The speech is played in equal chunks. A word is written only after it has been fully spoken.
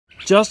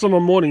just on my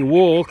morning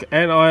walk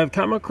and I have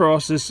come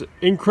across this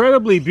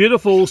incredibly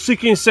beautiful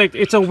stick insect.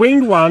 It's a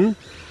winged one.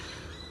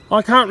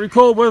 I can't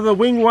recall whether the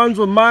winged ones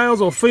were males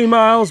or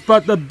females,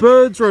 but the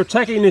birds were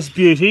attacking this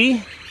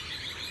beauty.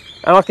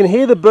 And I can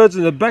hear the birds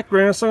in the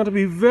background, so I'm going to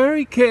be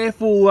very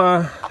careful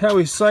how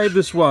we save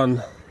this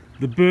one.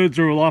 The birds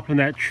are all up in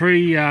that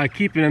tree,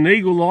 keeping an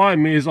eagle eye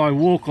on me as I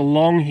walk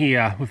along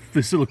here with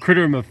this little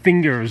critter in my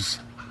fingers.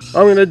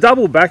 I'm going to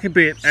double back a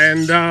bit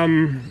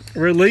and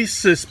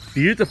release this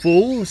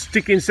beautiful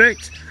stick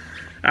insect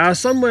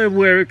somewhere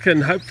where it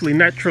can hopefully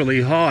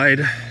naturally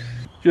hide.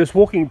 Just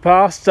walking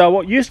past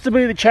what used to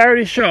be the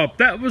charity shop.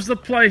 That was the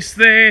place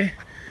there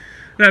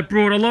that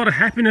brought a lot of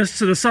happiness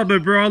to the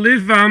suburb where I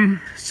live.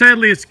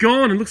 Sadly it's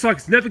gone and looks like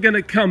it's never going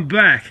to come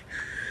back.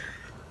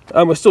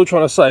 We're still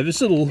trying to save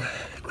this little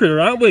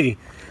critter, aren't we?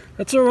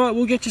 That's alright,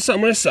 we'll get you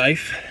somewhere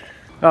safe.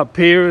 Up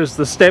here as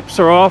the steps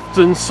are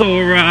often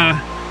saw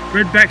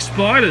redback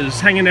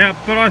spiders hanging out,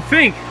 but I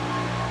think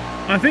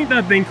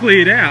they've been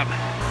cleared out.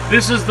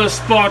 This is the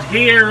spot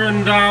here,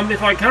 and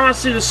if I can't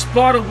see the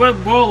spider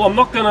web well, I'm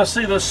not going to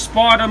see the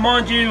spider.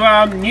 Mind you,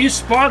 new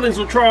spiderlings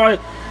will try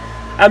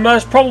and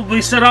most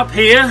probably set up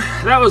here.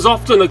 That was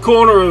often the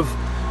corner of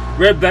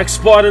redback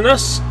spider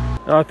nest.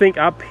 I think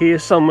up here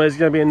somewhere is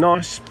going to be a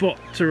nice spot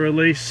to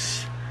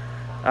release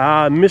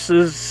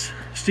Mrs.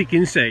 Stick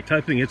Insect,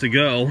 hoping it's a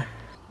girl.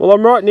 Well,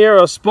 I'm right near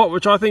a spot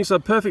which I think is a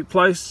perfect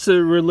place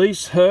to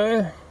release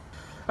her.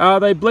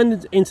 They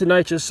blend into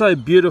nature so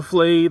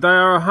beautifully. They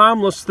are a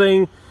harmless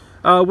thing.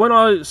 When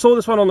I saw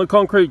this one on the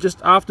concrete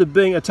just after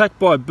being attacked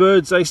by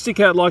birds, they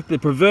stick out like the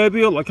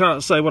proverbial. I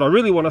can't say what I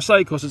really want to say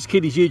because it's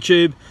kiddies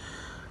YouTube.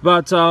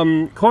 But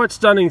quite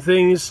stunning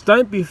things.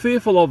 Don't be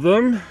fearful of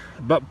them,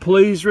 but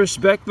please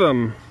respect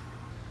them.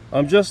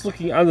 I'm just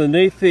looking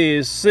underneath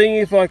here, seeing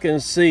if I can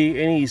see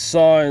any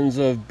signs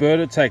of bird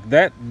attack.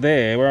 That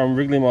there, where I'm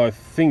wriggling my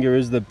finger,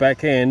 is the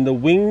back end. The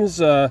wings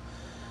are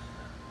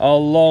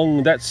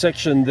along that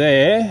section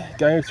there,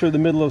 going through the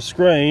middle of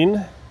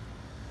screen.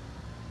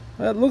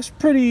 That looks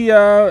pretty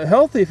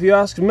healthy if you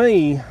ask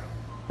me.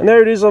 And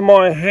there it is on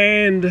my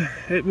hand.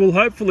 It will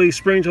hopefully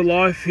spring to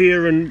life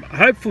here and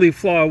hopefully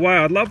fly away.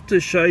 I'd love to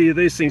show you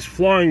these things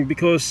flying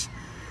because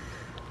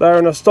they're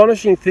an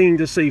astonishing thing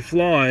to see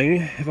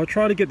flying. If I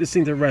try to get this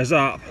thing to raz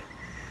up,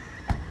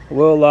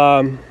 well,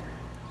 I'm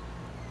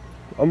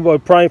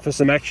praying for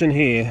some action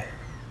here.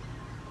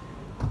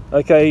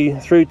 Okay,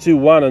 3, 2,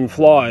 1 and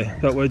fly.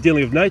 But we're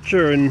dealing with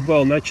nature, and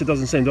well, nature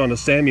doesn't seem to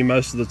understand me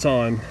most of the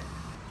time.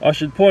 I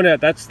should point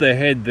out that's the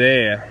head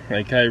there,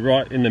 okay,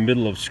 right in the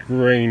middle of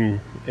screen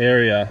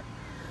area.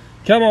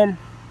 Come on,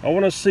 I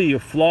want to see you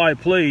fly,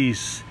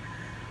 please.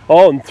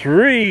 On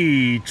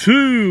 3,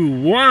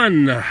 2,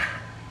 1.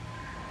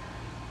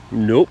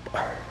 Nope.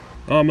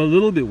 I'm a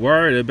little bit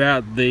worried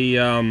about the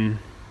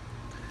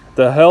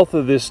health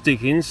of this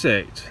stick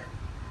insect.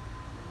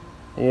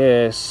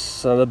 Yes,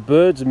 so the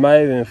birds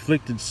may have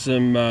inflicted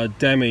some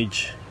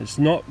damage. It's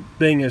not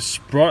being as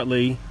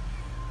sprightly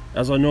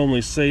as I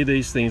normally see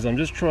these things. I'm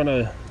just trying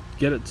to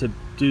get it to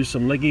do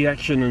some leggy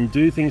action and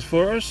do things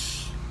for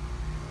us.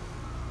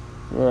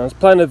 It's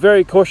playing a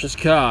very cautious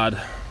card.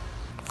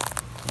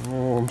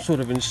 Oh, I'm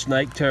sort of in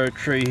snake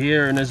territory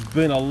here, and there's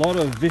been a lot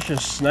of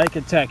vicious snake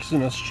attacks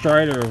in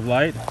Australia of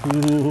late.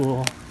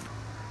 Ooh.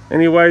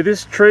 Anyway,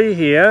 this tree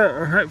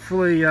here,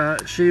 hopefully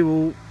she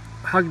will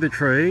hug the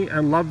tree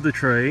and love the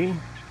tree,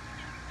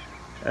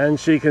 and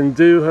she can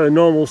do her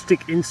normal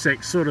stick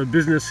insect sort of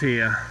business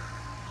here.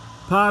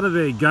 Part of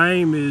their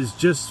game is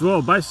just,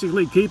 well,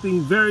 basically keeping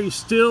very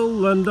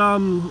still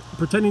and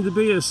pretending to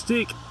be a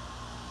stick.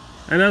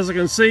 And as I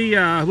can see,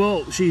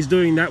 well, she's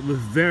doing that with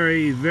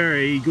very,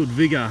 very good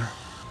vigor.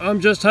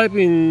 I'm just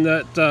hoping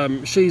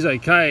that she's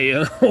okay,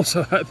 and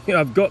also hoping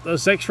I've got the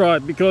sex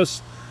right,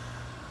 because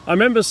I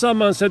remember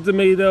someone said to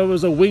me there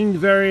was a winged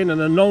variant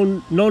and a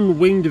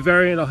non-winged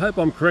variant. I hope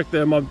I'm correct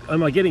there.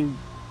 Am I getting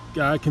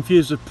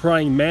confused with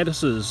praying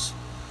mantises?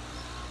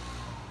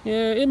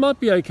 Yeah, it might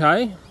be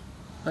okay.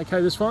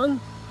 Okay, this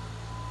one.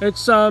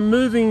 It's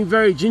moving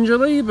very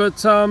gingerly, but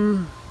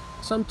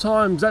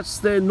sometimes that's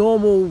their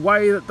normal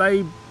way that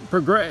they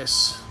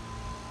progress.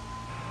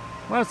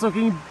 Well, it's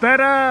looking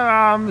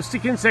better. The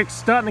stick insect's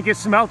starting to get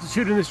some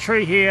altitude in this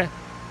tree here.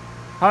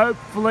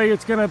 Hopefully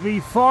it's going to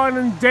be fine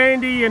and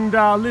dandy and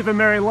live a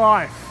merry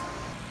life.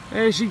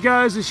 There she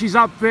goes as she's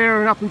up there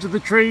and up into the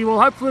tree.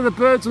 Well, hopefully the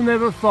birds will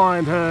never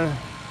find her.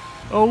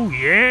 Oh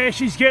yeah,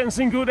 she's getting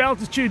some good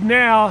altitude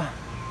now.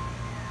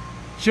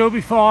 She'll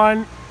be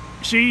fine.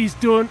 She's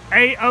doing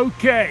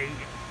a-okay.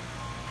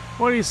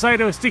 What do you say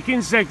to a stick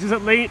insect? Does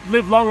it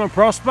live long and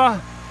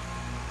prosper?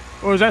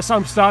 Or is that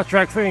some Star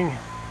Trek thing?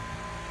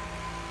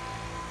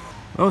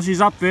 Well,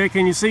 she's up there.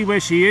 Can you see where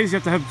she is? You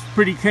have to have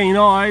pretty keen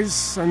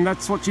eyes, and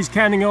that's what she's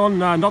counting on,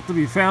 not to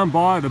be found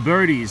by the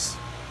birdies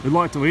who'd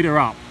like to eat her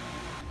up.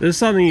 There's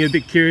something a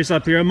bit curious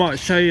up here. I might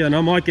show you, and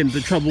I might get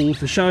into trouble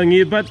for showing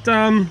you, but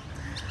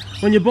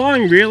when you're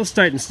buying real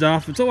estate and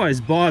stuff, it's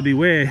always buyer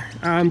beware.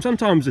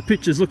 Sometimes the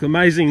pictures look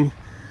amazing,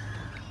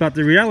 but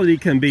the reality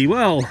can be,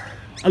 well,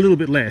 a little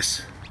bit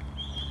less.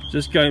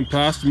 Just going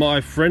past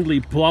my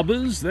friendly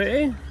blubbers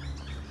there.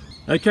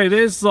 Okay,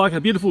 there's like a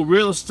beautiful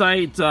real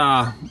estate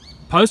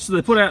poster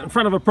they put out in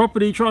front of a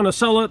property trying to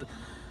sell it.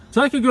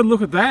 Take a good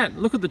look at that.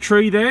 Look at the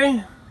tree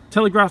there.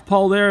 Telegraph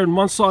pole there on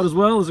one side as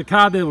well. There's a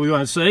car there we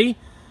won't see.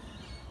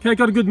 Okay,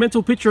 got a good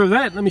mental picture of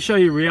that. Let me show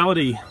you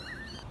reality.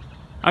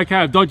 Okay,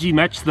 I've dodgy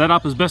matched that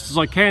up as best as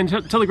I can.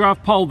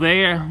 Telegraph pole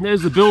there.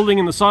 There's the building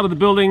and the side of the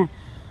building.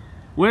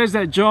 Where's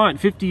that giant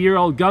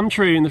 50-year-old gum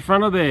tree in the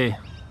front of there?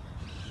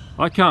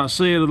 I can't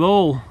see it at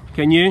all.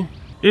 Can you?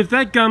 If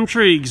that gum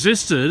tree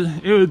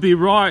existed, it would be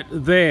right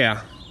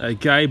there.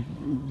 Okay,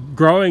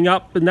 growing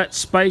up in that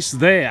space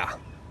there.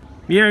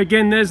 Yeah,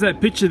 again, there's that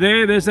picture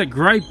there. There's that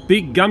great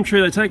big gum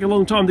tree. They take a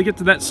long time to get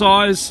to that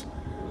size.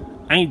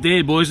 Ain't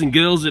there, boys and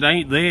girls, it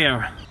ain't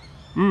there.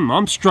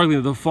 I'm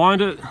struggling to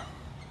find it.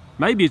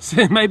 Maybe it's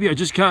there, maybe I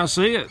just can't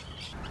see it.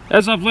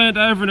 As I've learned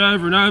over and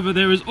over and over,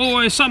 there is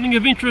always something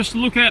of interest to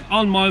look at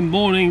on my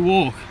morning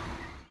walk.